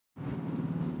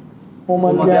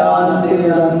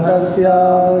उमज्ञानतिमिरान्धस्य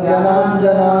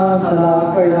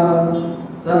ज्ञानाञ्जनशलाकया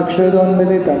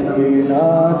चक्षुरुन्मिलितं येन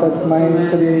तस्मै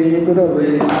श्रीगुरवे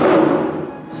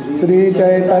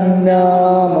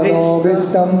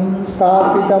श्रीचैतन्यमनोभीष्टं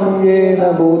स्थापितं येन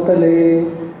भूतले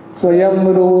स्वयं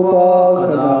रूप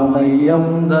कदा मह्यं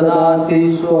ददाति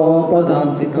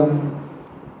स्वपदान्तिकम्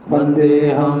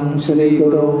वन्देऽहं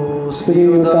श्रीगुरो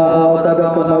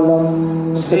श्रीयुतापदकमलं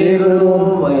श्रीगुरो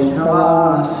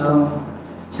वैष्णवांश्च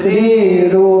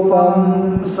श्रीरूपं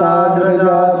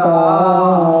साग्रजातं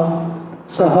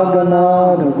सहगना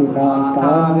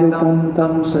रघुनाथान्वितं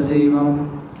तं सजीवं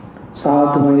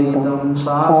साद्वैतं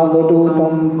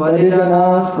सावधूतं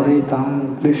परिजनसहितं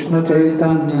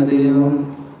कृष्णचैतन्यदेवं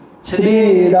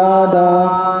श्रीराधा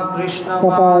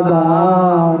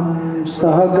कृष्णपादान्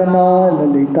सहगना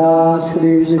ललिता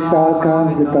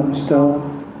श्रीविशाखान्वितंश्च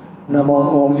नमो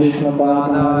ॐ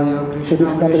विष्णुपादाय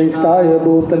कृष्णप्रेष्ठाय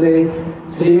भूतले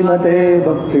श्रीमते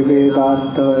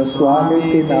भक्तिवेदान्त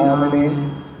स्वामिति नामिने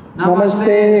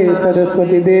नमस्ते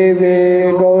सरस्वतीदेवे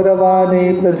गौरवाणी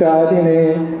प्रचारिणे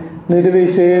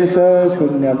निर्विशेष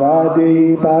शून्यवादी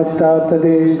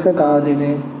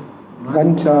पाश्चात्यदेशकारिणे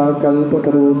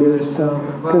वंशाकल्पतरुभ्यश्च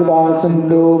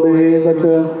कृपासिन्धुभ्येव च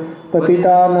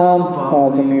पतितानां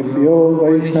पावनेभ्यो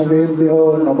वैष्णवेभ्यो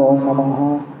नमो नमः।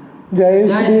 जय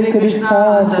श्री कृष्ण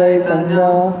चैतन्य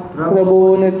प्रभु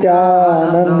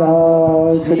नित्यानंद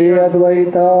श्री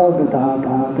अद्वैत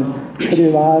गदाधर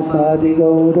श्रीवासादि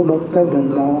गौर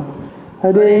भक्तवृंद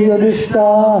हरे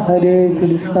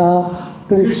कृष्णा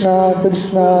कृष्णा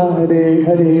कृष्णा हरे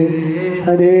हरे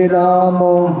हरे राम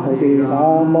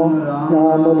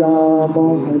राम राम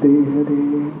हरे हरे।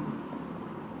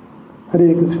 हरे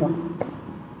कृष्णा।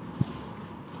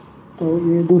 तो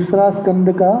ये दूसरा स्कंद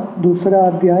का दूसरा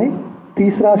अध्याय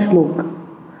तीसरा श्लोक।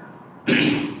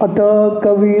 अत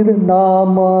कविर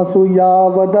नाम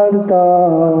सुयावदर्थ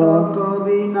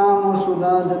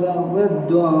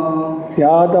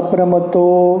स्याद प्रमतो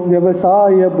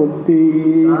व्यवसाय बुद्धि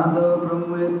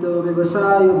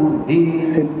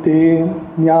सिद्धि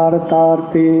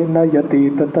न्यारतार्थे न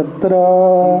यतेत तत्र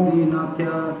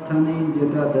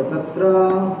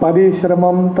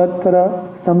परिश्रमं तत्र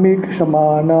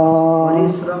समीक्षमाना।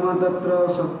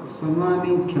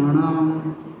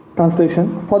 Translation: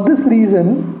 For this reason,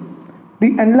 the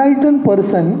enlightened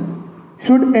person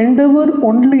should endeavor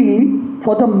only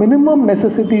for the minimum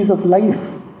necessities of life.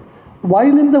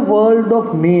 While in the world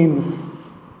of names,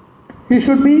 he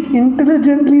should be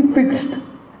intelligently fixed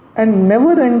and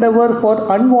never endeavor for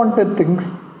unwanted things,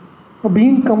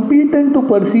 being competent to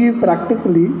perceive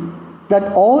practically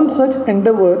that all such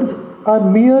endeavors are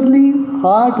merely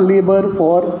hard labor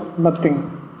for nothing.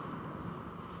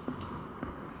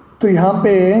 तो यहाँ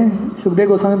पे सुखदेव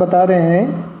गोस्वामी बता रहे हैं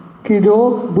कि जो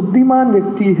बुद्धिमान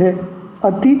व्यक्ति है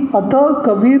अत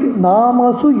कबीर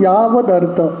नामसु यावद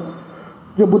अर्थ,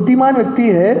 जो बुद्धिमान व्यक्ति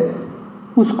है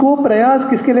उसको प्रयास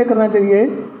किसके लिए करना चाहिए?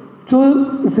 जो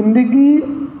जिंदगी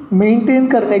मेंटेन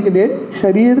करने के लिए,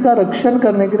 शरीर का रक्षण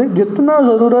करने के लिए जितना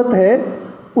ज़रूरत है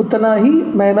उतना ही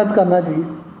मेहनत करना चाहिए।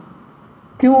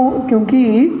 क्योंकि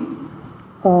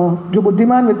जो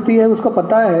बुद्धिमान व्यक्ति है उसको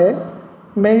पता है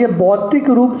मैं ये भौतिक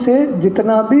रूप से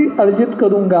जितना भी अर्जित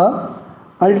करूँगा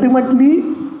अल्टीमेटली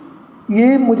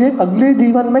ये मुझे अगले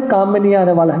जीवन में काम में नहीं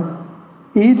आने वाला है,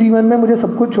 यही जीवन में मुझे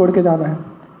सब कुछ छोड़ के जाना है।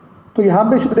 तो यहाँ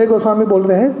पे सुखदेव गोस्वामी बोल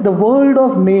रहे हैं द वर्ल्ड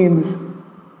ऑफ नेम्स,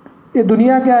 ये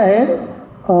दुनिया क्या है?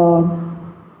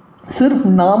 सिर्फ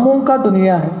नामों का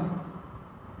दुनिया है।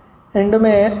 एंड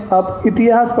में आप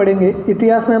इतिहास पढ़ेंगे,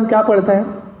 इतिहास में हम क्या पढ़ते हैं?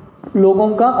 लोगों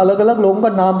का, अलग अलग लोगों का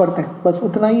नाम पढ़ते हैं, बस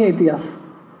उतना ही है इतिहास।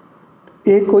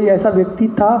 एक कोई ऐसा व्यक्ति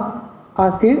था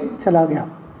आके चला गया,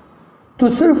 तो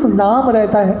सिर्फ नाम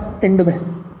रहता है एंड में।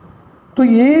 तो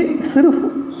ये सिर्फ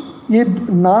ये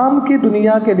नाम की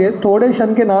दुनिया के लिए, थोड़े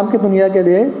क्षण के नाम की दुनिया के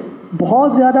लिए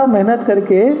बहुत ज़्यादा मेहनत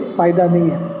करके फ़ायदा नहीं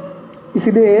है।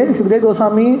 इसीलिए सुखदेव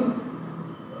गोस्वामी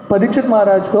परीक्षित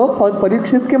महाराज को और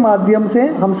परीक्षित के माध्यम से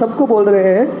हम सबको बोल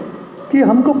रहे हैं कि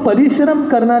हमको परिश्रम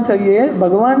करना चाहिए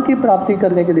भगवान की प्राप्ति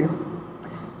करने के लिए।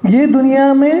 ये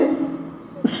दुनिया में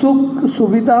सुख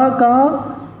सुविधा का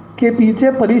के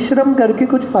पीछे परिश्रम करके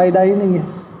कुछ फ़ायदा ही नहीं है,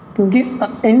 क्योंकि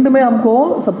एंड में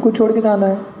हमको सब कुछ छोड़ के जाना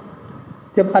है।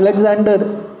 जब अलेक्जेंडर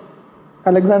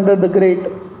द ग्रेट,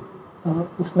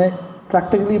 उसने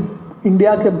प्रैक्टिकली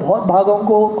इंडिया के बहुत भागों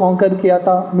को कॉन्कर किया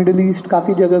था, मिडिल ईस्ट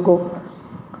काफ़ी जगह को।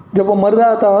 जब वो मर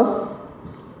रहा था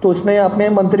तो उसने अपने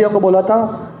मंत्रियों को बोला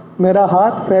था मेरा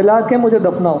हाथ फैला के मुझे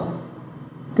दफनाओ,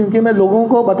 क्योंकि मैं लोगों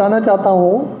को बताना चाहता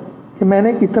हूँ कि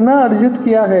मैंने कितना अर्जित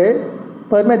किया है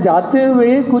पर मैं जाते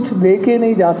हुए कुछ लेके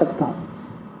नहीं जा सकता।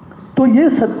 तो ये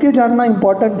सत्य जानना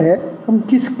इम्पॉर्टेंट है हम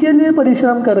किसके लिए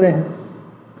परिश्रम कर रहे हैं।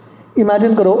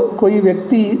 इमेजिन करो कोई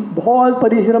व्यक्ति बहुत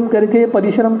परिश्रम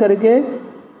करके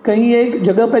कहीं एक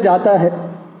जगह पे जाता है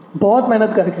बहुत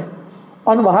मेहनत करके,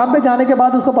 और वहाँ पे जाने के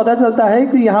बाद उसको पता चलता है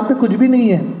कि यहाँ पे कुछ भी नहीं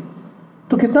है,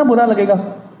 तो कितना बुरा लगेगा।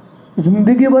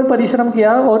 ज़िंदगी भर परिश्रम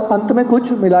किया और अंत में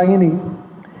कुछ मिला ही नहीं।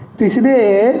 तो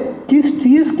इसलिए किस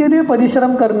चीज़ के लिए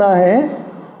परिश्रम करना है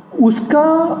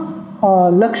उसका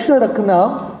लक्ष्य रखना,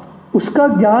 उसका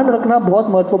ज्ञान रखना बहुत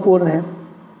महत्वपूर्ण है।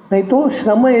 नहीं तो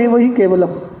श्रम एव ही केवलम,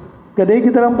 गधे की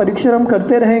तरह परिश्रम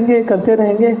करते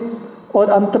रहेंगे और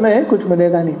अंत में कुछ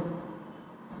मिलेगा नहीं।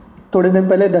 थोड़े दिन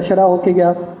पहले दशहरा होके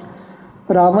गया,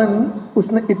 रावण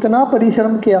उसने इतना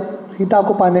परिश्रम किया सीता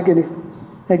को पाने के लिए,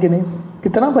 है कि नहीं?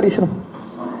 कितना परिश्रम,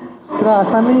 इतना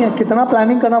आसान नहीं है, कितना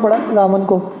प्लानिंग करना पड़ा रावण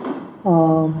को।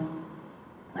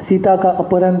 सीता का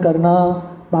अपहरण करना,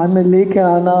 बाद में लेके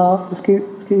आना, उसकी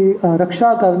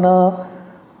रक्षा करना,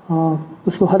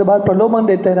 उसको हर बार प्रलोभन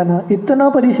देते रहना, इतना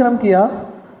परिश्रम किया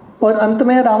और अंत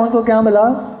में रावण को क्या मिला?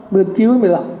 मृत्यु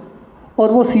मिला।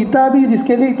 और वो सीता भी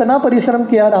जिसके लिए इतना परिश्रम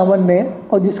किया रावण ने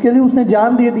और जिसके लिए उसने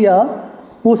जान दे दिया,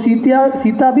 वो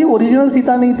सीता भी ओरिजिनल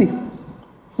सीता नहीं थी,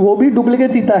 वो भी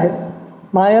डुप्लीकेट सीता है,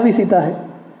 मायावी सीता है।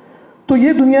 तो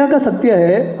ये दुनिया का सत्य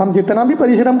है। हम जितना भी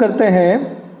परिश्रम करते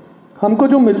हैं, हमको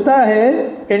जो मिलता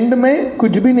है एंड में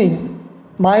कुछ भी नहीं,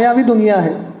 मायावी दुनिया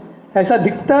है। ऐसा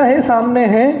दिखता है, सामने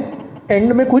है,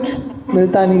 एंड में कुछ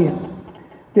मिलता नहीं है।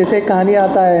 जैसे एक कहानी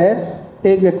आता है,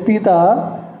 एक व्यक्ति था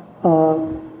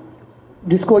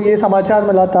जिसको ये समाचार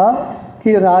मिला था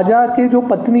कि राजा के जो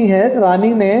पत्नी है,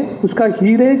 रानी ने उसका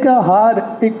हीरे का हार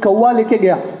एक कौवा लेके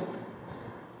गया।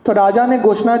 तो राजा ने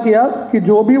घोषणा किया कि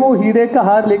जो भी वो हीरे का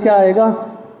हार लेके आएगा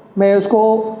मैं उसको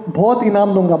बहुत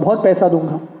इनाम दूंगा, बहुत पैसा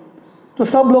दूंगा। तो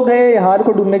सब लोग गए ये हार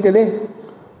को ढूंढने के लिए,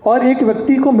 और एक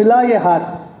व्यक्ति को मिला ये हार।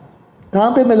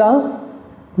 कहाँ पे मिला?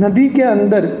 नदी के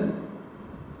अंदर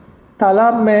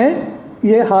तालाब में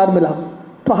ये हार मिला।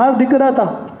 तो हार दिख रहा था,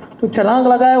 तो छलांग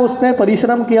लगाया, उसने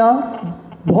परिश्रम किया,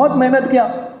 बहुत मेहनत किया,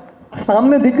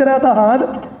 सामने दिख रहा था हार,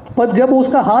 पर जब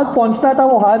उसका हाथ पहुंचता था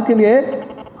वो हार के लिए,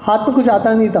 हाथ में कुछ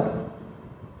आता नहीं था।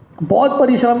 बहुत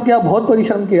परिश्रम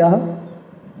किया।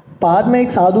 बाद में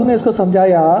एक साधु ने इसको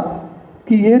समझाया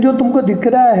कि ये जो तुमको दिख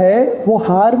रहा है वो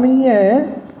हार नहीं है,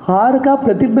 हार का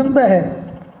प्रतिबिंब है।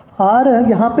 हार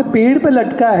यहाँ पे पेड़ पे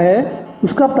लटका है,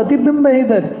 उसका प्रतिबिंब है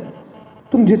इधर।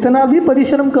 तुम जितना भी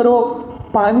परिश्रम करो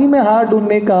पानी में हार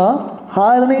ढूंढने का,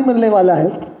 हार नहीं मिलने वाला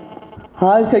है।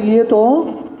 हार चाहिए तो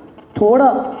थोड़ा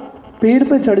पेड़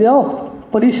पे चढ़ जाओ,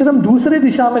 परिश्रम दूसरे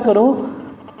दिशा में करो,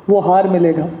 वो हार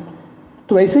मिलेगा।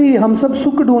 तो वैसे ही हम सब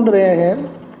सुख ढूंढ रहे हैं।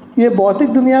 ये भौतिक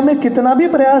दुनिया में कितना भी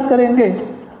प्रयास करेंगे,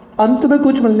 अंत में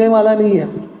कुछ मिलने वाला नहीं है।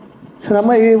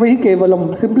 श्रम एव ही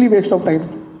केवलम, सिंपली वेस्ट ऑफ टाइम।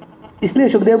 इसलिए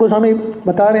सुखदेव गोस्वामी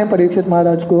बता रहे हैं परीक्षित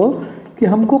महाराज को कि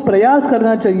हमको प्रयास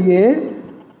करना चाहिए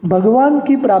भगवान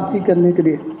की प्राप्ति करने के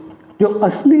लिए। जो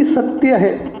असली सत्य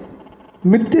है,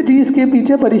 मिथ्य चीज़ के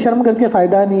पीछे परिश्रम करके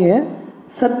फायदा नहीं है,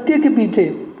 सत्य के पीछे,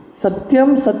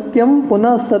 सत्यम सत्यम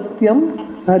पुनः सत्यम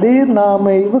हरे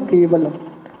नामैव केवलम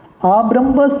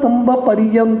आब्रह्म स्तंभ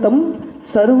पर्यंतम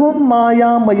सर्वम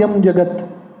मायामयम जगत।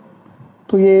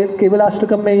 तो ये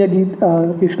केवलाष्टकम में यह गीत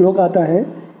ये श्लोक आता है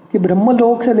कि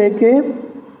ब्रह्मलोक से लेके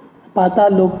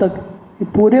पाताल लोक तक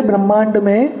पूरे ब्रह्मांड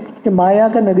में ये माया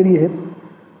का नगरी है।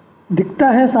 दिखता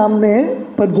है सामने,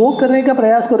 पर भोग करने का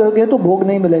प्रयास करोगे तो भोग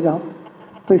नहीं मिलेगा।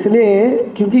 तो इसलिए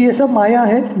क्योंकि ये सब माया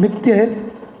है, मिथ्य है,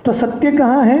 तो सत्य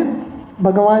कहाँ है?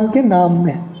 भगवान के नाम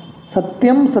में।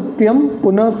 सत्यम सत्यम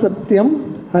पुनः सत्यम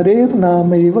हरे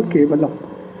नामैव केवलम।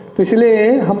 तो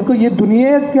इसलिए हमको ये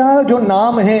दुनिया का जो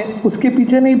नाम है उसके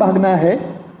पीछे नहीं भागना है,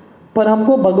 पर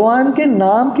हमको भगवान के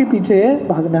नाम के पीछे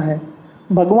भागना है।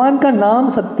 भगवान का नाम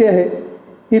सत्य है,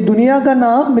 ये दुनिया का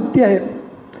नाम मिथ्य है।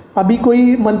 अभी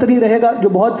कोई मंत्री रहेगा जो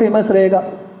बहुत फेमस रहेगा,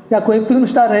 या कोई फिल्म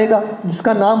स्टार रहेगा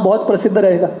जिसका नाम बहुत प्रसिद्ध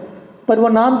रहेगा, पर वो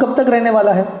नाम कब तक रहने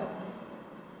वाला है?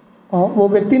 वो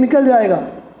व्यक्ति निकल जाएगा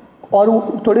और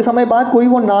थोड़े समय बाद कोई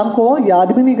वो नाम को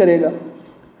याद भी नहीं करेगा।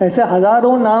 ऐसे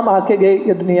हजारों नाम आके गए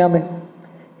ये दुनिया में।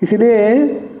 इसलिए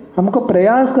हमको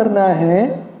प्रयास करना है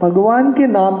भगवान के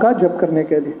नाम का जप करने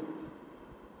के लिए।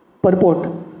 परपोर्ट: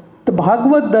 द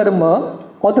भागवत धर्म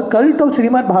और the cult of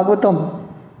Shrimad Bhagavatam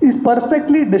is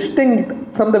perfectly distinct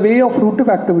from the way of fruitive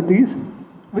activities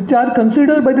which are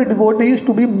considered by the devotees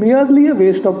to be merely a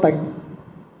waste of time।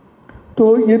 तो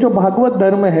ये जो भागवत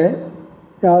धर्म है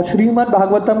या श्रीमद्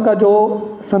भागवतम का जो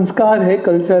संस्कार है,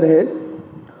 कल्चर है,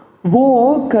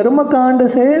 वो कर्मकांड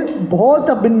से बहुत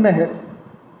अभिन्न है।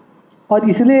 और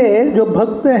इसलिए जो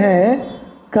भक्त हैं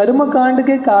कर्मकांड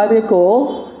के कार्य को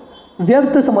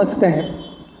व्यर्थ समझते हैं,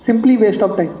 सिंपली वेस्ट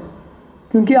ऑफ टाइम।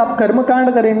 क्योंकि आप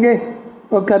कर्मकांड करेंगे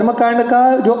और कर्मकांड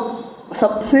का जो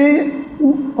सबसे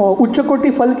उच्च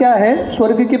कोटि फल क्या है?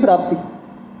 स्वर्ग की प्राप्ति।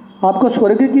 आपको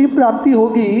स्वर्ग की प्राप्ति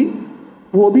होगी,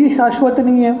 वो भी शाश्वत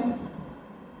नहीं है,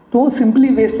 तो सिंपली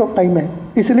वेस्ट ऑफ टाइम है।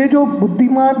 इसलिए जो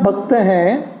बुद्धिमान भक्त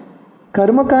हैं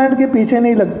कर्मकांड के पीछे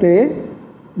नहीं लगते,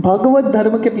 भगवत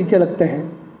धर्म के पीछे लगते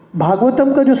हैं।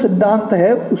 भागवतम का जो सिद्धांत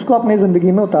है उसको अपनी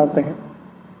ज़िंदगी में उतारते हैं।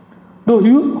 द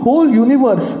होल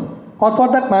यूनिवर्स, और for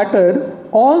that matter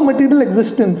all material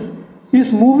existence,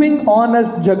 is moving on as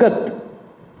Jagat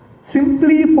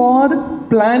simply for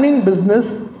planning business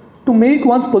to make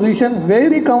one's position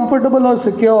very comfortable or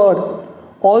secure,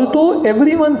 although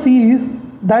everyone sees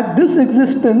that this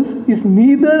existence is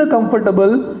neither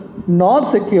comfortable nor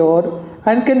secure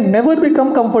and can never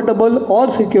become comfortable or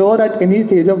secure at any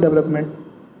stage of development.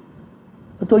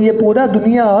 तो ये पूरा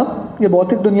दुनिया, ये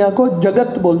भौतिक दुनिया को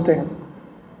जगत बोलते हैं।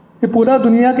 ये पूरा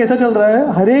दुनिया कैसा चल रहा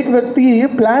है? हर एक व्यक्ति ये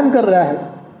प्लान कर रहा है,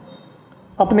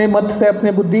 अपने मत से,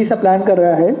 अपने बुद्धि से प्लान कर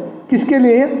रहा है। किसके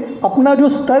लिए? अपना जो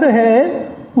स्तर है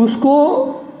उसको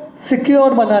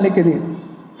सिक्योर बनाने के लिए,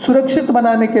 सुरक्षित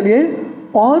बनाने के लिए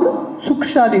और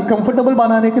सुखशाली, कंफर्टेबल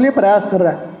बनाने के लिए प्रयास कर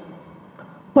रहा है।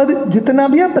 पर जितना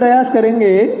भी आप प्रयास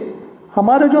करेंगे,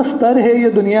 हमारा जो स्तर है ये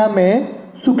दुनिया में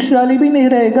सुखशाली भी नहीं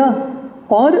रहेगा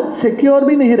और सिक्योर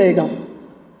भी नहीं रहेगा।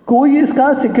 कोई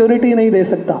इसका सिक्योरिटी नहीं दे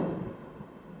सकता।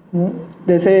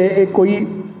 जैसे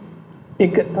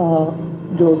एक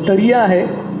जो दरिया है,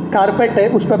 कारपेट है,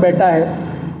 उस पर बैठा है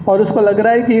और उसको लग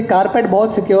रहा है कि ये कारपेट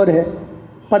बहुत सिक्योर है,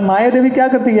 पर माया देवी क्या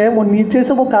करती है? वो नीचे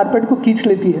से वो कारपेट को खींच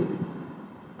लेती है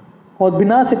और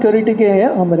बिना सिक्योरिटी के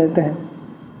हम रहते हैं।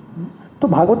 तो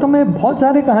भागवतम में बहुत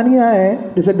सारी कहानियाँ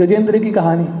हैं, जैसे गजेंद्र की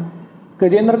कहानी।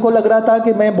 गजेंद्र को लग रहा था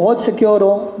कि मैं बहुत सिक्योर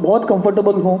हूँ, बहुत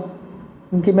कंफर्टेबल हूँ,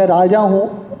 क्योंकि मैं राजा हूँ,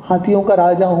 हाथियों का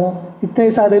राजा हूँ,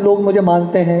 इतने सारे लोग मुझे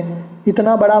मानते हैं,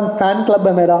 इतना बड़ा फैन क्लब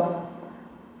है मेरा।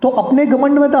 तो अपने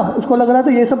घमंड में था, उसको लग रहा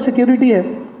था ये सब सिक्योरिटी है।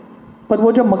 पर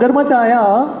वो जो मगरमच्छ आया,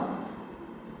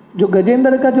 जो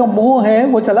गजेंद्र का जो मोह है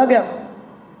वो चला गया।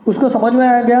 उसको समझ में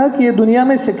आ गया कि ये दुनिया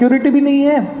में सिक्योरिटी भी नहीं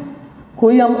है,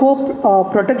 कोई हमको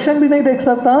प्रोटेक्शन भी नहीं देख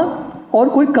सकता और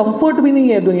कोई कंफर्ट भी नहीं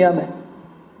है दुनिया में।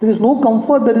 There is no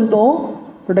comfort, there is no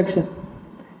protection.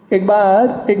 एक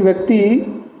बार एक व्यक्ति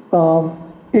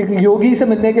एक योगी से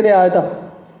मिलने के लिए आया था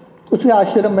उसके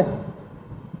आश्रम में,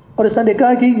 और उसने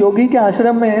देखा कि योगी के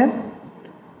आश्रम में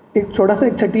एक छोटा सा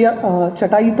एक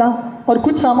चटाई था और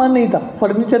कुछ सामान नहीं था,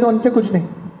 फर्नीचर वर्नीचर कुछ नहीं।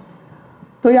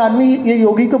 तो ये आदमी ये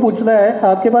योगी को पूछ रहा है,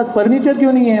 आपके पास फर्नीचर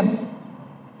क्यों नहीं है?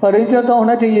 फर्नीचर तो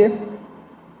होना चाहिए।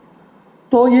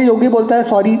 तो ये योगी बोलता है,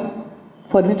 सॉरी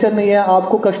फर्नीचर नहीं है,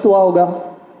 आपको कष्ट हुआ होगा।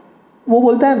 वो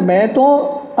बोलता है, मैं तो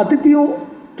अतिथि हूँ,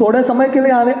 थोड़े समय के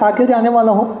लिए आके जाने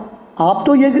वाला हूँ, आप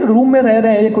तो ये रूम में रह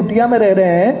रहे हैं, ये कुटिया में रह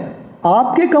रहे हैं,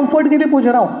 आपके कंफर्ट के लिए पूछ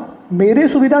रहा हूँ, मेरे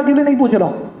सुविधा के लिए नहीं पूछ रहा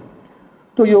हूँ।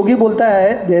 तो योगी बोलता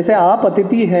है, जैसे आप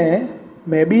अतिथि हैं,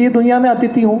 मैं भी ये दुनिया में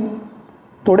अतिथि हूँ,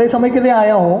 थोड़े समय के लिए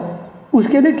आया हूँ,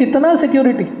 उसके लिए कितना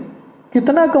सिक्योरिटी,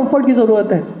 कितना कंफर्ट की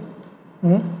ज़रूरत है।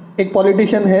 एक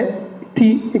पॉलिटिशियन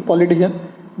एक पॉलिटिशियन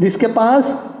जिसके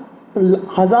पास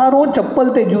हज़ारों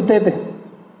चप्पल थे, जूते थे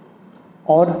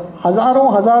और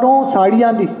हज़ारों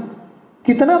साड़ियाँ थी,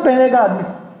 कितना पहनेगा आदमी।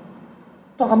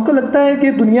 तो हमको लगता है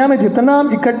कि दुनिया में जितना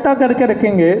हम इकट्ठा करके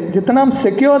रखेंगे, जितना हम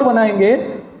सिक्योर बनाएंगे,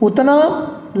 उतना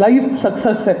लाइफ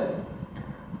सक्सेस है।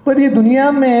 पर ये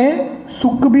दुनिया में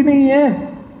सुख भी नहीं है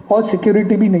और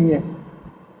सिक्योरिटी भी नहीं है।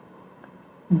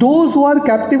 Those who are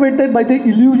captivated by the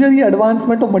illusory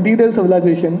advancement of material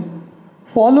civilization,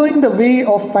 following the way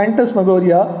of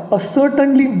phantasmagoria, are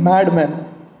certainly madmen.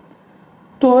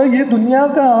 तो ये दुनिया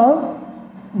का,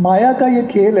 माया का ये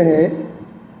खेल है,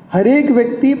 हर एक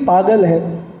व्यक्ति पागल है।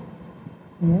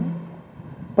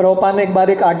 प्रभुपाद ने एक बार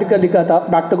एक आर्टिकल लिखा था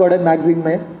बैक टू गॉडेड मैगजीन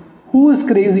में, हु इज़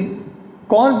क्रेजी,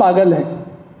 कौन पागल है।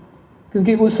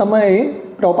 क्योंकि उस समय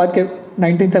प्रभुपाद के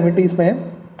 1970s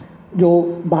में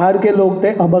जो बाहर के लोग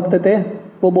थे, अभक्त थे,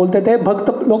 वो बोलते थे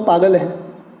भक्त लोग पागल हैं।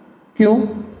 क्यों?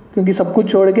 क्योंकि सब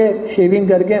कुछ छोड़ के शेविंग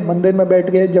करके मंदिर में बैठ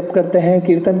के जप करते हैं,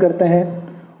 कीर्तन करते हैं,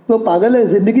 तो पागल है,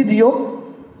 ज़िंदगी जियो।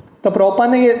 तो प्रभुपाद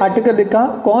ने ये आर्टिकल लिखा,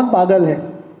 कौन पागल है।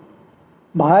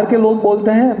 बाहर के लोग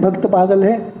बोलते हैं भक्त पागल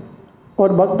है,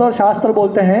 और भक्त और शास्त्र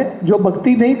बोलते हैं जो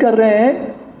भक्ति नहीं कर रहे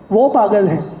हैं वो पागल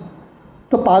है।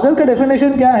 तो पागल का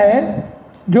डेफिनेशन क्या है?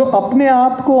 जो अपने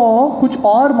आप को कुछ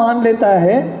और मान लेता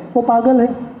है वो पागल है।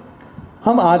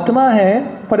 हम आत्मा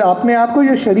हैं पर अपने आप को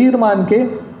ये शरीर मान के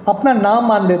अपना नाम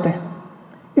मान लेते हैं।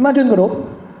 इमेजिन करो,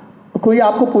 कोई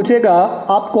आपको पूछेगा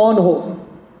आप कौन हो,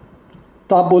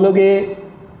 तो आप बोलोगे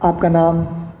आपका नाम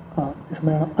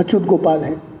इसमें अच्युत गोपाल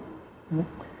है,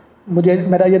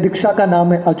 मेरा ये दीक्षा का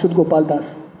नाम है अच्युत गोपाल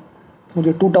दास,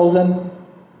 मुझे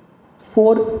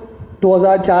 2004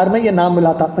 2004 में ये नाम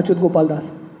मिला था अच्युत गोपाल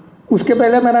दास। उसके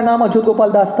पहले मेरा नाम अच्युत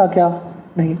गोपाल दास था क्या?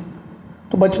 नहीं।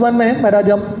 तो बचपन में मेरा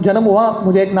जब जन्म हुआ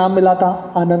मुझे एक नाम मिला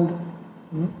था आनंद।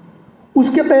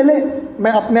 उसके पहले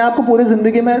मैं अपने आप को पूरी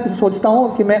ज़िंदगी में सोचता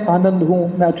हूँ कि मैं आनंद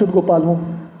हूँ, मैं अच्युत गोपाल हूँ,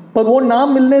 पर वो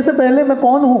नाम मिलने से पहले मैं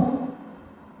कौन हूँ?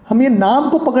 हम ये नाम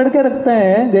को पकड़ के रखते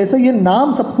हैं जैसे ये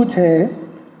नाम सब कुछ है,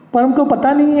 पर हमको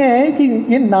पता नहीं है कि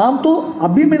ये नाम तो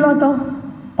अभी मिला था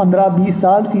 15-20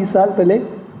 साल 30 साल पहले,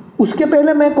 उसके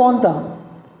पहले मैं कौन था?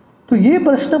 तो ये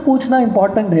प्रश्न पूछना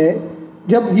इम्पॉर्टेंट है।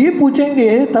 जब ये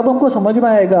पूछेंगे तब हमको समझ में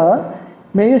आएगा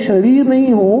मैं ये शरीर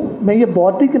नहीं हूँ, मैं ये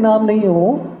भौतिक नाम नहीं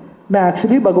हूँ, मैं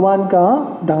एक्चुअली भगवान का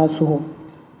दास हूँ।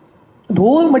 The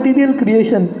whole material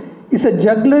creation is a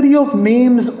jugglery of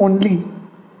names only.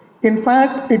 In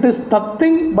fact, it is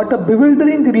nothing but a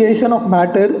bewildering creation of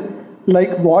matter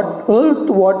like earth,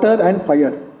 water and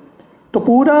fire. तो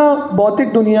पूरा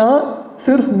भौतिक दुनिया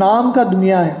सिर्फ नाम का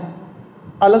दुनिया है,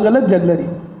 अलग अलग जगलरी।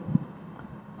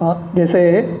 जैसे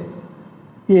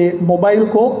ये मोबाइल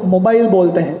को मोबाइल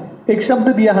बोलते हैं, एक शब्द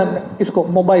दिया हमने इसको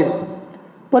मोबाइल,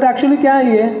 पर एक्चुअली क्या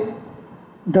है? ये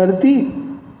धरती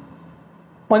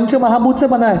पंच महाभूत से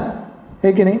बना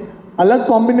है कि नहीं? अलग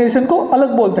कॉम्बिनेशन को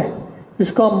अलग बोलते हैं,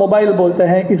 इसको मोबाइल बोलते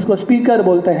हैं, इसको स्पीकर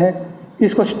बोलते हैं,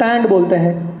 इसको स्टैंड बोलते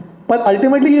हैं, पर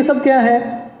अल्टीमेटली ये सब क्या है?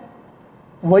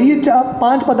 वही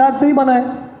 4-5 पदार्थ से ही बना है,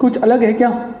 कुछ अलग है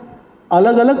क्या?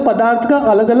 अलग अलग पदार्थ का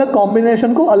अलग अलग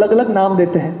कॉम्बिनेशन को अलग अलग नाम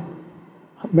देते हैं।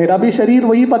 मेरा भी शरीर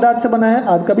वही पदार्थ से बना है,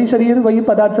 आपका भी शरीर वही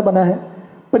पदार्थ से बना है,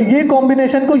 पर ये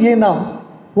कॉम्बिनेशन को ये नाम,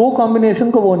 वो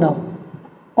कॉम्बिनेशन को वो नाम।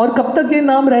 और कब तक ये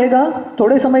नाम रहेगा?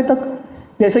 थोड़े समय तक।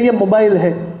 जैसे ये मोबाइल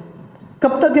है,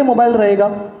 कब तक ये मोबाइल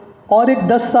रहेगा? और एक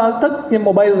 10 साल तक ये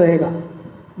मोबाइल रहेगा,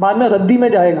 बाद में रद्दी में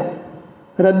जाएगा।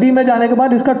 रद्दी में जाने के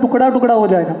बाद इसका टुकड़ा टुकड़ा हो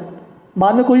जाएगा,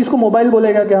 बाद में कोई इसको मोबाइल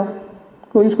बोलेगा क्या?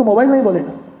 कोई इसको मोबाइल नहीं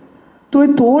बोलेगा। तो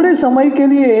ये थोड़े समय के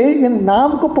लिए ये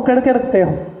नाम को पकड़ के रखते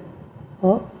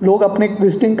हो। लोग अपने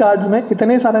विजिटिंग कार्ड्स में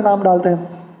इतने सारे नाम डालते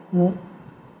हैं,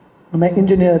 मैं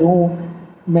इंजीनियर हूँ,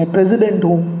 मैं प्रेसिडेंट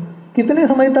हूँ। कितने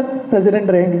समय तक प्रेसिडेंट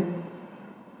रहेंगे?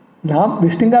 नाम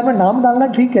विजिटिंग कार्ड में नाम डालना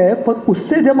ठीक है, पर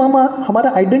उससे जब हम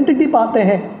हमारा आइडेंटिटी पाते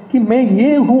हैं कि मैं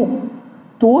ये हूँ,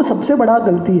 तो वो सबसे बड़ा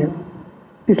गलती है।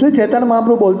 इसलिए चैतन्य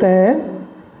महाप्रभु बोलते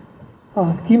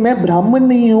हैं कि मैं ब्राह्मण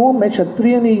नहीं हूँ, मैं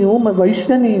क्षत्रिय नहीं हूँ, मैं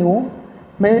वैश्य नहीं हूँ,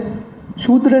 मैं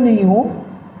शूद्र नहीं हूँ,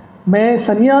 मैं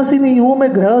सन्यासी नहीं हूँ,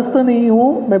 मैं गृहस्थ नहीं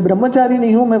हूँ, मैं ब्रह्मचारी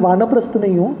नहीं हूँ, मैं वानप्रस्थ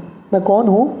नहीं हूँ। मैं कौन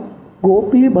हूँ?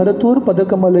 गोपी भरतुर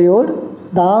पदकमलयोर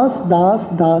दास दास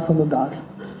दास अनुदास।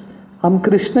 हम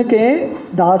कृष्ण के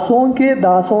दासों के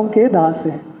दासों के दास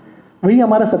हैं, वही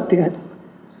हमारा सत्य है।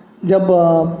 जब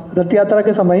रथ यात्रा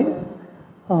के समय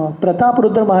प्रताप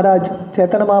रुद्र महाराज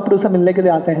चैतन्य महाप्रभु से मिलने के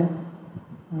लिए आते हैं,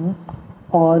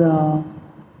 और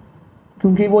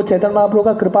क्योंकि वो चैतन्य महाप्रभु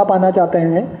का कृपा पाना चाहते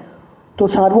हैं, तो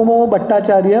सार्वभौम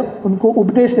भट्टाचार्य उनको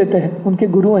उपदेश देते हैं, उनके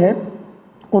गुरु हैं।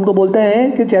 उनको बोलते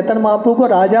हैं कि चैतन्य महाप्रभु को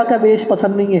राजा का वेश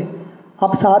पसंद नहीं है,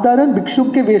 आप साधारण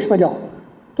भिक्षुक के वेश में जाओ।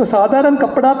 तो साधारण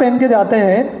कपड़ा पहन के जाते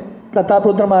हैं प्रताप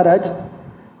रुद्र महाराज।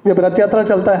 जब रथ यात्रा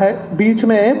चलता है, बीच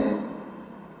में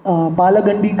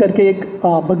बालागंडी करके एक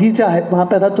बगीचा है, वहाँ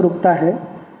पे रथ रुकता है।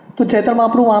 तो चैतन्य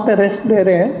महाप्रभु वहाँ पे रेस्ट ले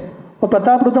रहे हैं, और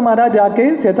प्रताप रुद्र महाराज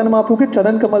जाके चैतन्य महाप्रभु के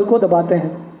चरण कमल को दबाते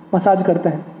हैं, मसाज करते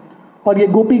हैं। और ये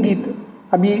गोपी गीत,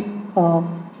 अभी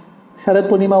शरद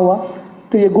पूर्णिमा हुआ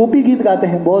तो ये गोपी गीत गाते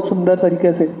हैं बहुत सुंदर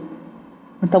तरीके से,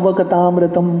 तव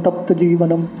कथामृतम तप्त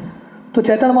जीवनम। तो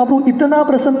चैतन्य महाप्रभु इतना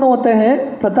प्रसन्न होते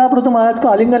हैं, प्रताप रुद्र महाराज को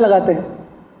आलिंगन लगाते हैं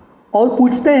और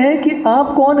पूछते हैं कि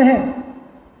आप कौन हैं?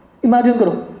 इमेजिन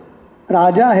करो,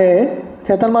 राजा है,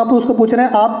 चैतन्य महाप्रभु उसको पूछ रहे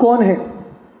हैं आप कौन हैं?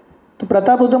 तो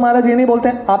प्रताप रुद्र महाराज ये नहीं बोलते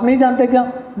हैं आप नहीं जानते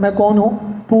क्या मैं कौन हूँ,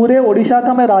 पूरे उड़ीसा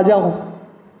का मैं राजा हूँ।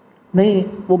 नहीं,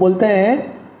 वो बोलते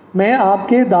हैं मैं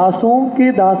आपके दासों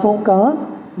के दासों का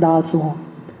दास हूँ।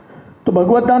 तो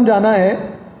भगवत धाम जाना है,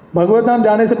 भगवत धाम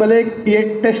जाने से पहले ये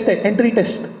टेस्ट है, एंट्री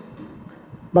टेस्ट।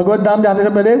 भगवत धाम जाने से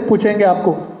पहले पूछेंगे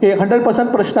आपको, ये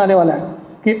 100% प्रश्न आने वाला है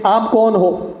कि आप कौन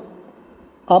हो।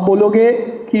 आप बोलोगे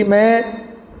कि मैं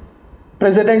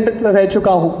प्रेसिडेंट रह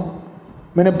चुका हूँ,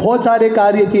 मैंने बहुत सारे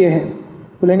कार्य किए हैं,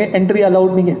 बोलेंगे एंट्री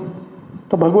अलाउड नहीं है।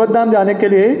 तो भगवत धाम जाने के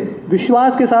लिए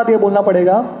विश्वास के साथ ये बोलना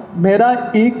पड़ेगा मेरा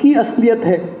एक ही असलियत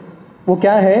है, वो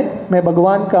क्या है? मैं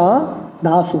भगवान का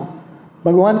दास हूँ।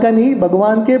 भगवान का नहीं,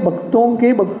 भगवान के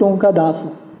भक्तों का दास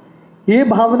हूँ। ये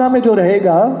भावना में जो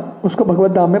रहेगा उसको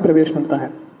भगवत धाम में प्रवेश मिलता है।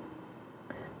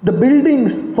 The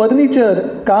buildings, furniture,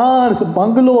 cars,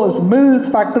 bungalows, mills,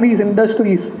 factories,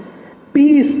 industries,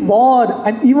 peace, war,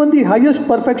 and even the highest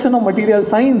perfection of material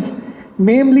science,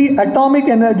 namely atomic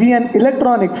energy and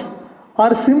electronics,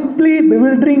 are simply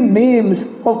bewildering names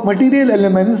of material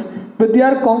elements with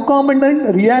their concomitant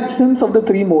reactions of the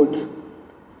three modes.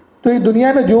 तो ये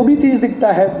दुनिया में जो भी चीज़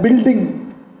दिखता है, building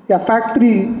या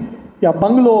factory या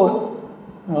बंगलो,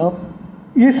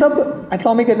 ये सब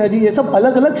एटॉमिक एनर्जी, ये सब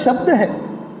अलग अलग शब्द हैं।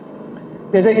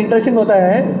 जैसे इंटरेस्टिंग होता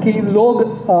है कि लोग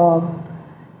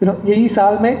यही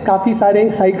साल में काफ़ी सारे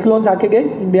साइक्लोन आके गए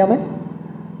इंडिया में,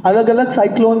 अलग अलग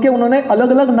साइक्लोन के उन्होंने अलग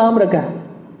अलग नाम रखा है।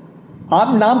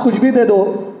 आप नाम कुछ भी दे दो,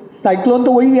 साइक्लोन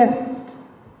तो वही है।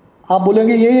 आप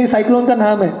बोलेंगे ये साइक्लोन का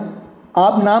नाम है,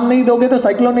 आप नाम नहीं दोगे तो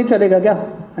साइक्लोन नहीं चलेगा क्या?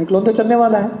 साइक्लोन तो चलने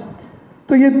वाला है।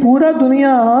 तो ये पूरा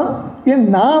दुनिया, ये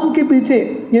नाम के पीछे,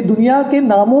 ये दुनिया के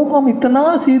नामों को हम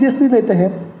इतना सीरियसली लेते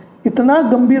हैं, इतना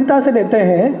गंभीरता से लेते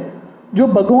हैं, जो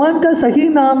भगवान का सही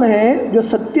नाम है, जो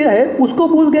सत्य है, उसको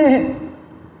भूल गए हैं।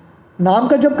 नाम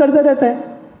का जप करते रहते हैं।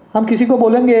 हम किसी को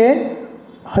बोलेंगे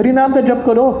हरि नाम का जप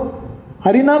करो,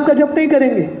 हरि नाम का जप नहीं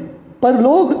करेंगे, पर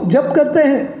लोग जप करते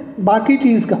हैं बाकी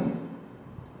चीज़ का।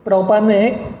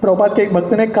 प्रभुपाद के एक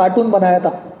भक्त ने कार्टून बनाया था।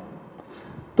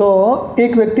 तो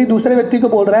एक व्यक्ति दूसरे व्यक्ति को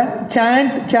बोल रहा है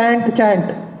चैंट चैंट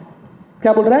चैंट।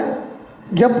 क्या बोल रहा है?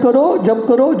 जप करो जप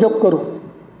करो जप करो।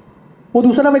 वो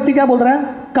दूसरा व्यक्ति क्या बोल रहा है?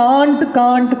 कांट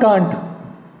कांट कांट,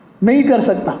 नहीं कर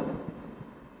सकता।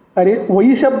 अरे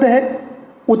वही शब्द है,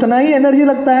 उतना ही एनर्जी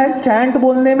लगता है चैंट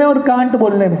बोलने में और कांट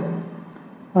बोलने में।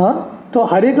 हाँ, तो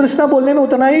हरे कृष्णा बोलने में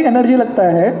उतना ही एनर्जी लगता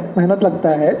है, मेहनत लगता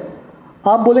है।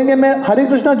 आप बोलेंगे मैं हरे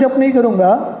कृष्णा जप नहीं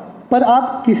करूँगा, पर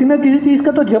आप किसी न किसी चीज़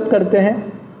का तो जप करते हैं।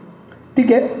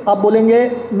 ठीक है, आप बोलेंगे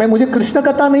मुझे कृष्ण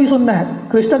कथा नहीं सुनना है,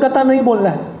 कृष्ण कथा नहीं बोलना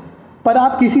है, पर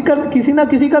आप किसी ना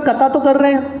किसी का कथा तो कर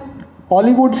रहे हैं।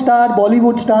 Hollywood star,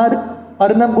 Bollywood star,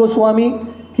 Arnab Goswami,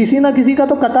 किसी ना किसी का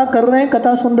तो कथा कर रहे हैं,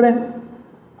 कथा सुन रहे हैं।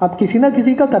 आप किसी ना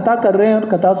किसी का कथा कर रहे हैं और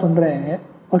कथा सुन रहे हैं,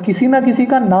 और किसी ना किसी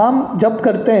का नाम जप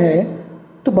करते हैं,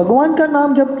 तो भगवान का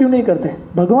नाम जप क्यों नहीं करते?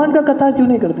 भगवान का कथा क्यों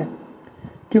नहीं करते?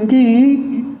 क्योंकि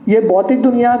ये भौतिक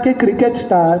दुनिया के क्रिकेट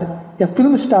स्टार या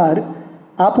फिल्म स्टार,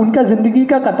 आप उनका ज़िंदगी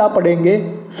का कथा पढ़ेंगे,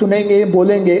 सुनेंगे,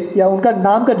 बोलेंगे या उनका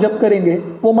नाम का जप करेंगे,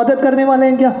 वो मदद करने वाले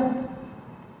हैं क्या?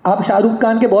 आप शाहरुख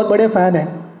खान के बहुत बड़े फ़ैन हैं,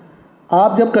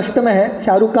 आप जब कष्ट में हैं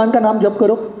शाहरुख खान का नाम जप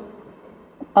करो,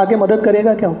 आगे मदद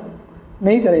करेगा क्या?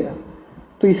 नहीं करेगा।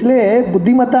 तो इसलिए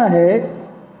बुद्धिमत्ता है,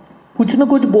 कुछ न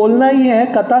कुछ बोलना ही है,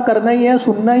 कथा करना ही है,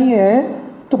 सुनना ही है,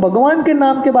 तो भगवान के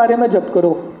नाम के बारे में जप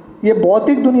करो। ये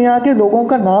भौतिक दुनिया के लोगों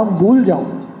का नाम भूल जाओ।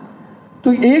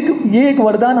 तो ये एक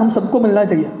वरदान हम सबको मिलना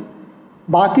चाहिए।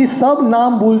 बाकी सब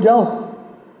नाम भूल जाओ,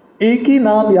 एक ही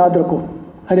नाम याद रखो,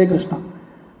 हरे कृष्णा।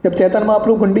 जब चैतन्य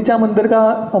महाप्रभु गुंडीचा मंदिर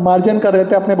का मार्जन कर रहे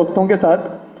थे अपने भक्तों के साथ,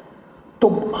 तो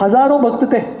हजारों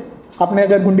भक्त थे। आपने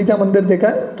अगर गुंडीचा मंदिर देखा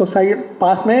तो साइड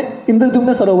पास में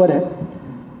इंद्रद्युम्न सरोवर है,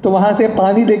 तो वहाँ से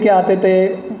पानी लेके आते थे,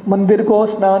 मंदिर को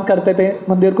स्नान करते थे,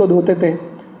 मंदिर को धोते थे।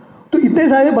 तो इतने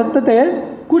सारे भक्त थे,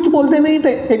 कुछ बोलते नहीं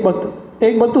थे।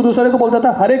 एक भक्त तो दूसरे को बोलता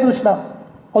था हरे कृष्णा,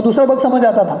 और दूसरा भक्त समझ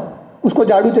आता था, उसको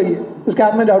झाड़ू चाहिए, उसके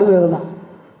हाथ में झाड़ू देता था।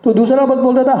 तो दूसरा भक्त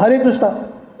बोलता था हरे कृष्णा,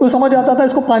 वो समझ आता था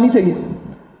इसको पानी चाहिए।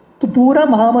 तो पूरा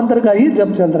महामंत्र का ही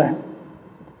जप चल रहा है।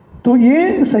 तो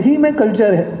ये सही में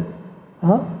कल्चर है।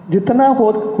 हाँ, जितना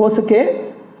हो सके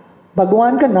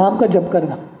भगवान का नाम का जप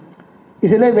करना।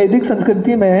 इसलिए वैदिक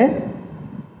संस्कृति में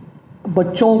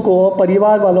बच्चों को,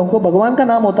 परिवार वालों को भगवान का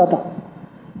नाम होता था।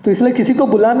 तो इसलिए किसी को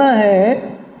बुलाना है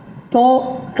तो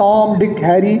टॉम, डिक,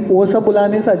 हैरी वो सब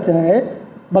बुलाने से अच्छा है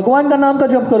भगवान का नाम का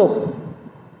जप करो।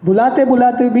 बुलाते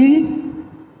बुलाते भी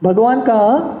भगवान का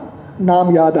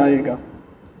नाम याद आएगा।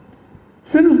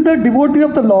 Since the devotee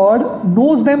of the Lord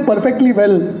knows them perfectly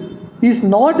well, he is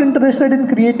not interested in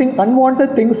creating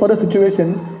unwanted things for a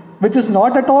situation which is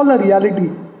not at all a reality,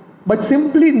 but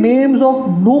simply names of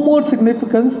no more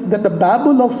significance than the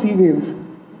babble of sea waves.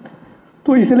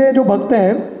 तो इसलिए जो भक्त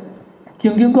हैं,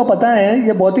 क्योंकि उनको पता है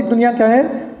ये भौतिक दुनिया क्या है,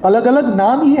 अलग अलग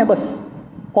नाम ही है बस,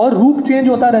 और रूप चेंज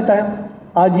होता रहता है।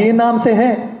 आज ये नाम से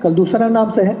है, कल दूसरा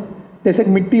नाम से है। जैसे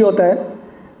मिट्टी होता है,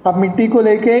 आप मिट्टी को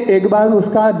लेके एक बार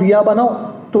उसका दिया बनाओ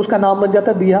तो उसका नाम बन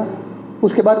जाता है दिया,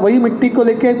 उसके बाद वही मिट्टी को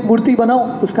लेके मूर्ति बनाओ,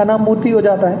 उसका नाम मूर्ति हो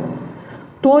जाता है।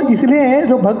 तो इसलिए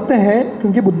जो भक्त हैं,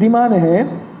 क्योंकि बुद्धिमान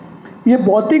हैं, ये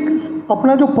भौतिक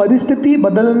अपना जो परिस्थिति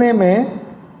बदलने में,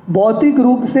 भौतिक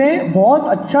रूप से बहुत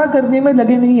अच्छा करने में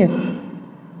लगे नहीं है।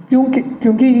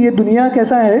 क्योंकि ये दुनिया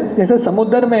कैसा है, जैसे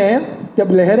समुद्र में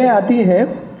जब लहरें आती है,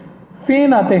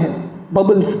 फेन आते हैं,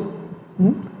 बबल्स,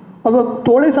 और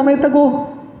थोड़े समय तक वो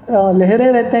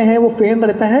लहरें रहते हैं, वो फेन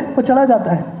रहता है, वो चला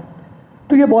जाता है।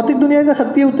 तो ये भौतिक दुनिया का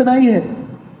सत्य उतना ही है।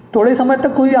 थोड़े समय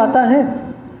तक कोई आता है,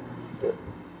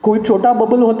 कोई छोटा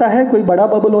बबल होता है, कोई बड़ा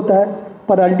बबल होता है,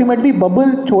 पर अल्टीमेटली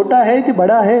बबल छोटा है कि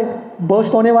बड़ा है,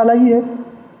 बर्स्ट होने वाला ही है,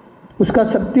 उसका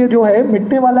सत्य जो है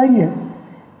मिटने वाला ही है।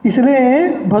 इसलिए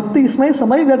भक्त इसमें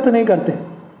समय व्यर्थ नहीं करते।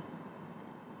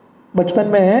 बचपन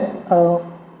में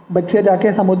बच्चे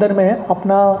जाके समुद्र में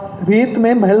अपना रेत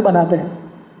में महल बनाते हैं।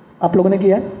 आप लोगों ने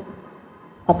किया है?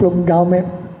 आप लोग गांव में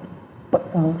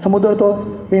समुद्र तो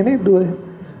ये नहीं दूर है,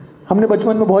 हमने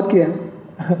बचपन में बहुत किया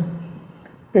है।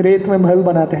 रेत में महल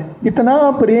बनाते हैं, इतना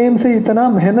प्रेम से, इतना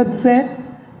मेहनत से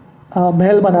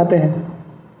महल बनाते हैं।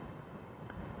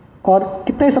 और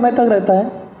कितने समय तक रहता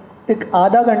है? एक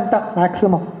आधा घंटा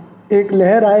मैक्सिमम। एक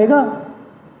लहर आएगा,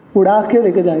 उड़ा के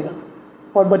लेके जाएगा,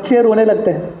 और बच्चे रोने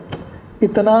लगते हैं,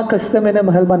 इतना कष्ट से मैंने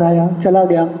महल बनाया, चला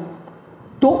गया।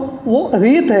 तो वो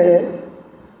रेत है,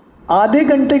 आधे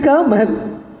घंटे का महल,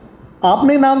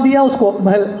 आपने नाम दिया उसको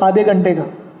महल आधे घंटे का,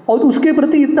 और उसके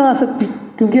प्रति इतना आसक्ति,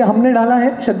 क्योंकि हमने डाला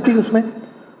है शक्ति उसमें।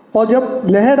 और जब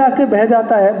लहर आके बह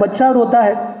जाता है, बच्चा रोता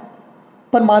है,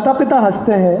 पर माता पिता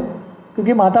हंसते हैं,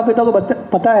 क्योंकि माता पिता को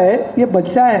पता है ये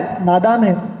बच्चा है, नादान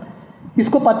है,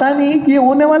 इसको पता नहीं कि ये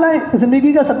होने वाला है,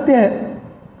 जिंदगी का सत्य है।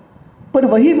 पर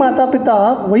वही माता पिता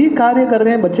वही कार्य कर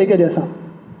रहे हैं बच्चे के जैसा।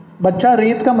 बच्चा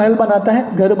रेत का महल बनाता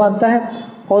है, घर बांधता है,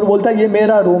 और बोलता है ये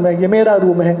मेरा रूम है, ये मेरा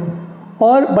रूम है।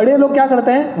 और बड़े लोग क्या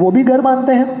करते हैं? वो भी घर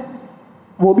बांधते हैं,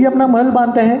 वो भी अपना महल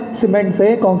बांधते हैं सीमेंट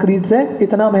से, कंक्रीट से,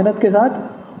 इतना मेहनत के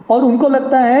साथ, और उनको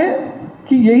लगता है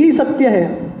कि यही सत्य है।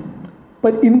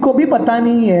 पर इनको भी पता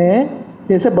नहीं है,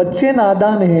 जैसे बच्चे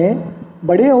नादान हैं,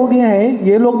 बड़े हो गए हैं,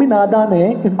 ये लोग भी नादान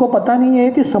हैं, इनको पता नहीं है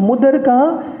कि समुद्र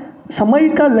का समय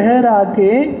का लहर आके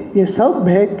ये सब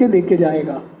बह के लेके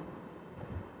जाएगा।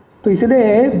 तो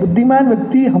इसलिए बुद्धिमान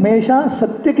व्यक्ति हमेशा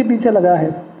सत्य के पीछे लगा है।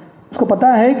 उसको पता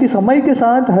है कि समय के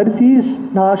साथ हर चीज़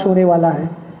नाश होने वाला है,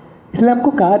 इसलिए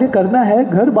हमको कार्य करना है,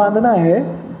 घर बांधना है,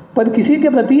 पर किसी के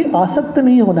प्रति आसक्त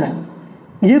नहीं होना है।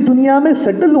 ये दुनिया में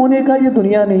सेटल होने का ये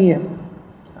दुनिया नहीं है।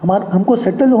 हमको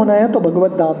सेटल होना है तो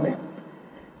भगवत धाम में।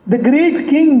 The great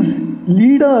Kings,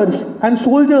 leaders and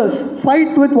soldiers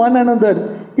fight with one another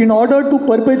in order to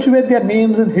perpetuate their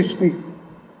names in history.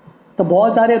 तो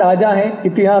बहुत सारे राजा हैं,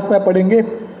 इतिहास में पढ़ेंगे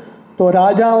तो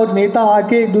राजा और नेता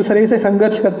आके एक दूसरे से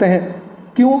संघर्ष करते हैं।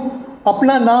 क्यों?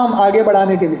 अपना नाम आगे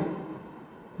बढ़ाने के लिए।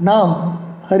 नाम,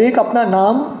 हर एक अपना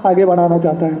नाम आगे बढ़ाना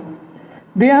चाहता है।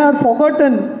 They are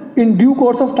forgotten in due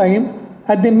course of time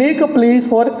and they make a place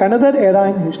for another era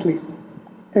in history.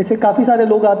 ऐसे काफ़ी सारे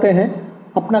लोग आते हैं,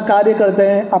 अपना कार्य करते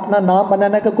हैं, अपना नाम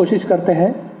बनाने की कोशिश करते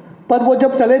हैं, पर वो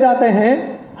जब चले जाते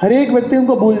हैं हर एक व्यक्ति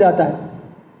उनको भूल जाता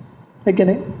है कि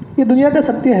नहीं? ये दुनिया का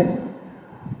सत्य है।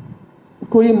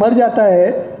 कोई मर जाता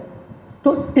है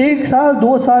तो 1 साल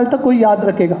 2 साल तक कोई याद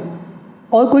रखेगा,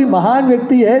 और कोई महान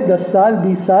व्यक्ति है 10 साल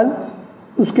 20 साल,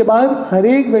 उसके बाद हर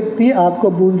एक व्यक्ति आपको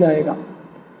भूल जाएगा,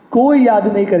 कोई याद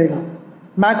नहीं करेगा।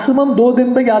 मैक्सिमम 2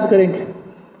 दिन पे याद करेंगे,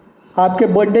 आपके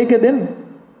बर्थडे के दिन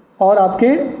और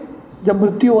आपके जब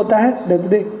मृत्यु होता है डेथ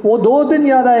डे, वो 2 दिन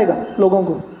याद आएगा लोगों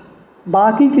को,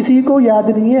 बाकी किसी को याद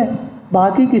नहीं है,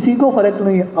 बाकी किसी को फर्क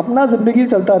नहीं है, अपना जिंदगी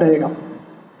चलता रहेगा।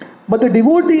 But the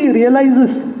devotee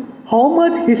realises how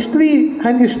much history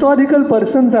and historical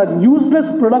persons are useless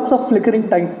products of flickering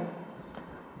time.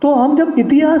 तो हम जब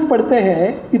इतिहास पढ़ते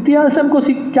हैं, इतिहास से हमको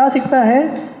क्या सीखता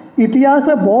है? इतिहास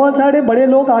में बहुत सारे बड़े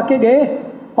लोग आके गए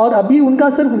और अभी उनका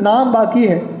सिर्फ नाम बाकी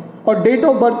है और डेट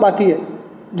ऑफ बर्थ बाकी है,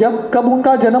 जब कब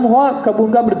उनका जन्म हुआ, कब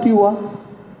उनका मृत्यु हुआ,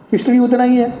 हिस्ट्री उतना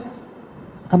ही है।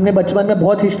 हमने बचपन में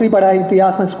बहुत हिस्ट्री पढ़ा है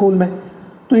इतिहास में, स्कूल में,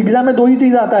 तो एग्ज़ाम में 2 ही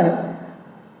चीज़ आता है,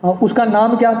 उसका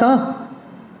नाम क्या था,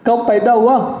 कब पैदा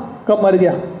हुआ, कब मर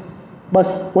गया,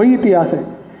 बस वही इतिहास है।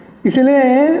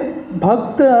 इसलिए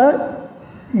भक्त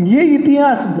ये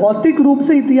इतिहास भौतिक रूप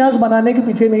से इतिहास बनाने के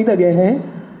पीछे नहीं लगे हैं,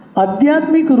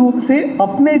 आध्यात्मिक रूप से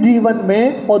अपने जीवन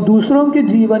में और दूसरों के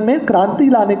जीवन में क्रांति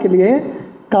लाने के लिए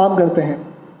काम करते हैं।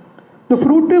 The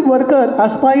fruitive worker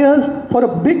aspires for a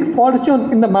big fortune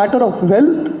in the matter of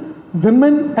wealth,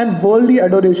 women and worldly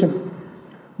adoration.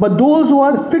 But those who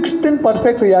are fixed in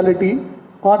perfect reality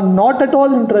are not at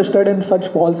all interested in such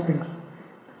false things.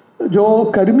 जो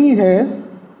कर्मी है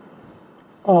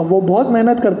वो बहुत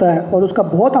मेहनत करता है और उसका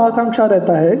बहुत आकांक्षा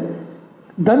रहता है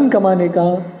धन कमाने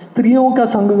का, स्त्रियों का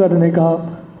संग करने का,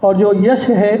 और जो यश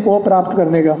है वो प्राप्त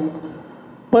करने का।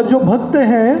 पर जो भक्त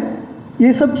हैं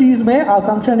ये सब चीज़ में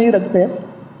आकांक्षा नहीं रखते,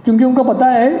 क्योंकि उनको पता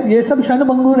है ये सब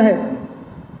क्षणभंगुर है।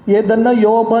 ये धन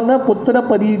यौवन पुत्र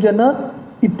परिजन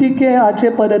इति के आचे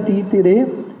परती तिरे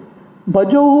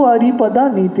भजो हरिपदा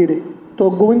नीतिरे। तो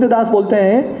गोविंद दास बोलते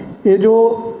हैं ये जो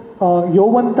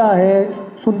यौवनता है,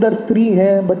 सुंदर स्त्री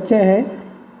है, बच्चे हैं,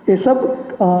 ये सब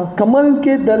कमल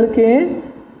के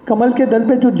दल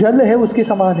पे जो जल है उसके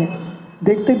समान है,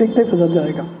 देखते देखते गुजर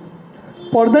जाएगा।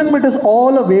 For them it is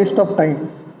all a waste of time.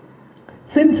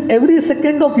 Since every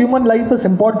second of human life is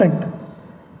important,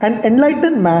 an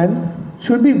enlightened man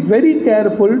should be very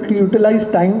careful to utilize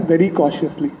time very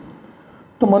cautiously.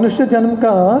 तो मनुष्य जन्म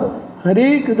का हर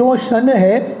एक जो क्षण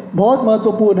है बहुत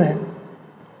महत्वपूर्ण है।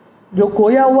 जो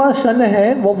खोया हुआ क्षण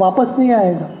है वो वापस नहीं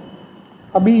आएगा।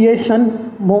 अभी ये क्षण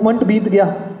मोमेंट बीत गया,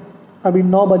 अभी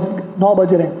 9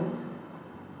 बज रहे हैं।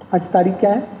 आज तारीख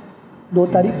क्या है? 2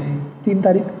 तारीख, 3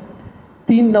 तारीख,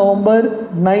 3 नवंबर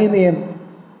 9 AM।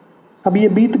 अभी ये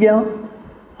बीत गया।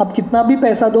 अब कितना भी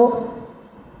पैसा दो,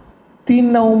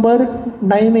 3 नवंबर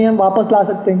 9 AM वापस ला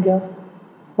सकते हैं क्या?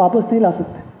 वापस नहीं ला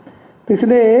सकते। तो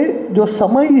इसलिए जो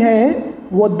समय है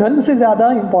वो धन से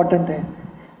ज़्यादा इम्पॉर्टेंट है।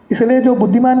 इसलिए जो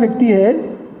बुद्धिमान व्यक्ति है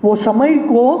वो समय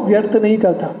को व्यर्थ नहीं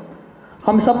करता।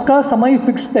 हम सबका समय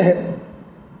फिक्स्ड है।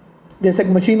 जैसे एक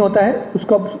मशीन होता है,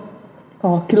 उसको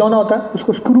खिलौना होता है,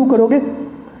 उसको स्क्रू करोगे,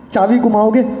 चाबी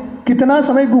घुमाओगे, कितना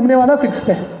समय घूमने वाला फिक्स्ड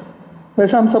है।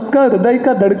 वैसे हम सबका हृदय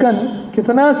का धड़कन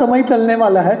कितना समय चलने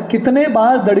वाला है, कितने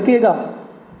बार धड़केगा,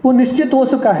 वो निश्चित हो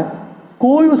चुका है।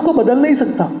 कोई उसको बदल नहीं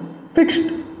सकता,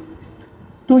 फिक्स्ड।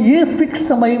 तो ये फिक्स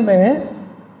समय में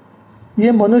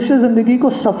ये मनुष्य ज़िंदगी को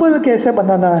सफल कैसे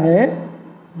बनाना है,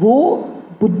 वो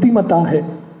बुद्धिमत्ता है,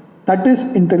 दैट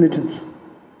इज इंटेलिजेंस।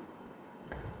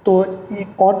 तो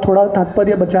और थोड़ा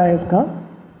तात्पर्य बचा है इसका,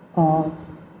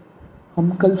 हम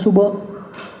कल सुबह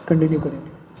कंटिन्यू करेंगे।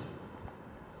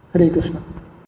 हरे कृष्ण।